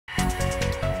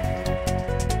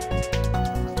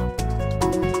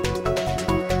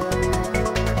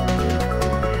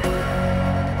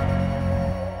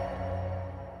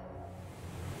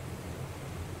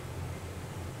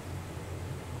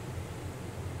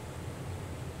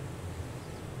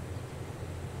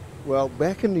Well,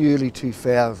 back in the early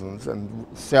 2000s, and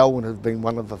Selwyn has been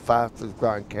one of the fastest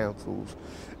growing councils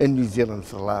in New Zealand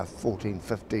for the last 14,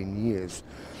 15 years,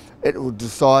 it was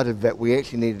decided that we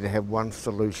actually needed to have one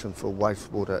solution for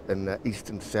wastewater in the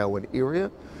Eastern Selwyn area,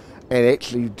 and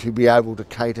actually to be able to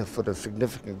cater for the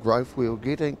significant growth we were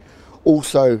getting,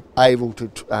 also able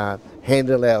to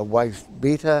handle our waste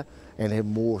better and have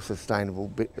more sustainable,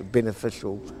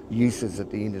 beneficial uses at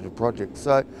the end of the project.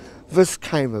 So this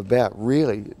came about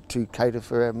really to cater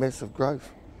for our massive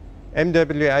growth.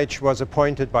 MWH was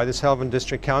appointed by the Selwyn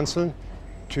District Council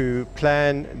to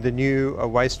plan the new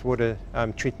wastewater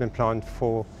treatment plant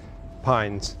for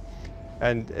Pines.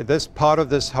 And this part of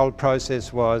this whole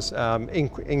process was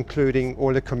including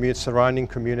all the surrounding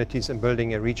communities and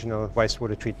building a regional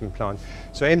wastewater treatment plant.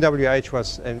 So MWH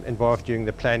was involved during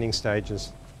the planning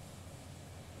stages.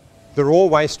 The raw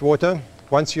wastewater,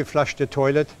 once you flush the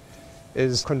toilet,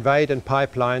 is conveyed in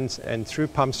pipelines and through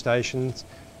pump stations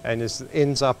and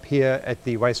ends up here at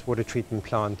the wastewater treatment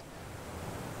plant.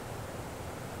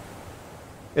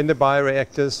 In the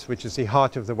bioreactors, which is the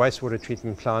heart of the wastewater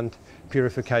treatment plant,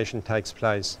 purification takes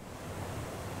place.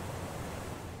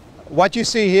 What you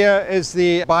see here is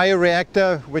the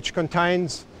bioreactor, which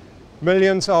contains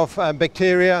millions of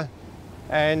bacteria,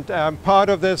 and part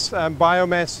of this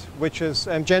biomass, which is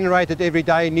generated every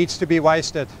day, needs to be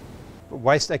wasted.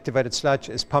 Waste activated sludge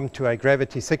is pumped to a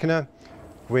gravity thickener,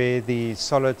 where the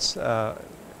solids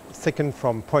thicken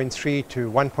from 0.3 to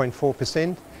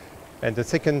 1.4%, and the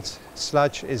thickened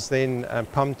sludge is then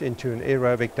pumped into an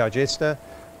aerobic digester,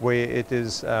 where it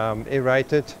is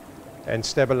aerated and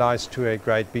stabilized to a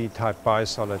grade B type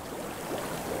biosolid.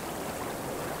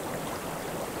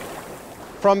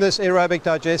 From this aerobic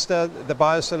digester, the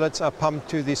biosolids are pumped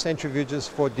to the centrifuges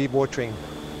for dewatering.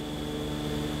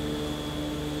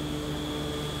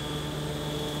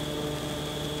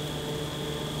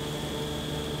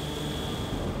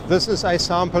 This is a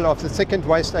sample of the thickened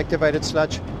waste activated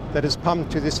sludge that is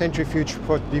pumped to the centrifuge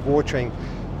for dewatering.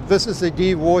 This is the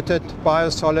dewatered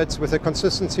biosolids with a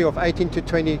consistency of 18 to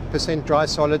 20% dry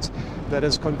solids that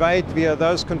is conveyed via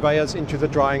those conveyors into the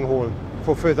drying hall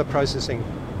for further processing.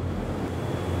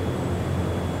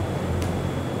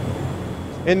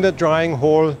 In the drying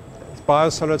hall,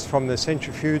 biosolids from the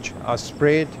centrifuge are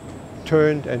spread,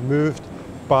 turned and moved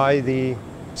by the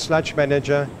sludge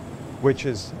manager, which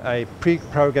is a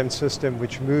pre-programmed system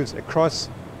which moves across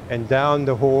and down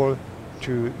the hall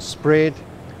to spread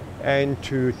and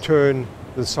to turn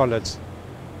the solids.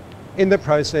 In the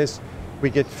process,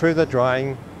 we get further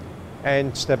drying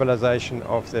and stabilization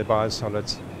of the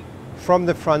biosolids. From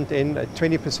the front end, at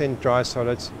 20% dry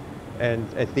solids,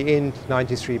 and at the end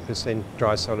 93%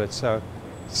 dry solids. So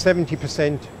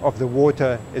 70% of the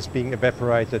water is being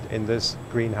evaporated in this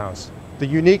greenhouse. The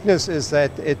uniqueness is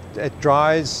that it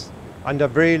dries under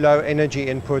very low energy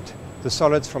input the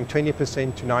solids from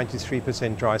 20% to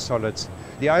 93% dry solids.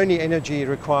 The only energy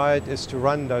required is to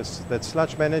run that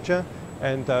sludge manager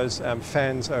and those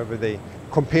fans over there.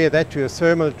 Compare that to a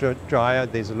thermal dryer,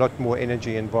 there's a lot more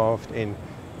energy involved in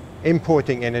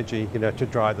importing energy, to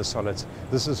dry the solids.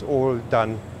 This is all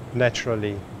done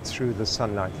naturally through the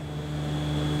sunlight.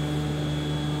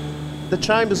 The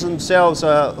chambers themselves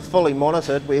are fully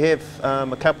monitored. We have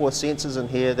a couple of sensors in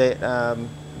here that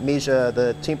measure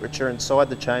the temperature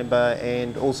inside the chamber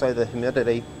and also the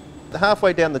humidity.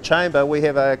 Halfway down the chamber we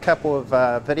have a couple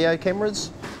of video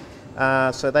cameras,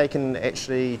 so they can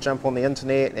actually jump on the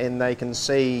internet and they can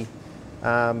see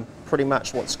pretty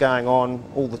much what's going on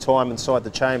all the time inside the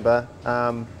chamber.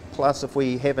 Plus, if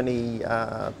we have any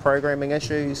programming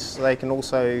issues, they can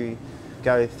also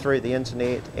go through the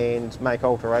internet and make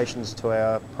alterations to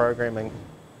our programming.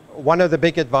 One of the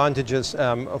big advantages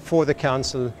for the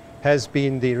council has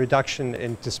been the reduction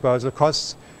in disposal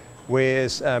costs,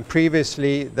 whereas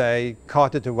previously they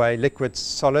carted away liquid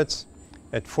solids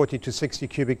at 40 to 60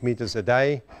 cubic meters a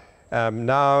day.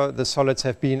 Now the solids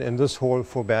have been in this hall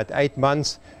for about 8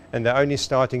 months, and they're only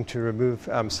starting to remove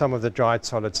some of the dried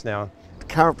solids now. The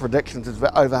current predictions is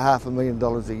over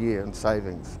 $500,000 a year in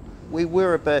savings. We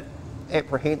were a bit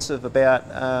apprehensive about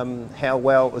how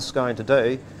well it was going to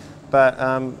do, but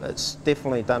it's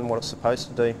definitely done what it's supposed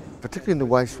to do. Particularly in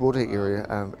the wastewater area,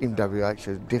 MWH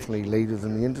is definitely leaders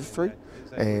in the industry,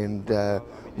 and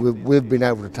we've been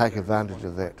able to take advantage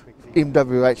of that.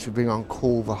 MWH has been on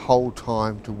call the whole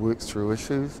time to work through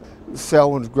issues.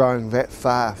 Selwyn's growing that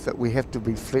fast that we have to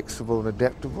be flexible and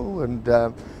adaptable, and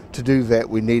to do that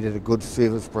we needed a good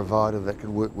service provider that could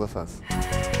work with us.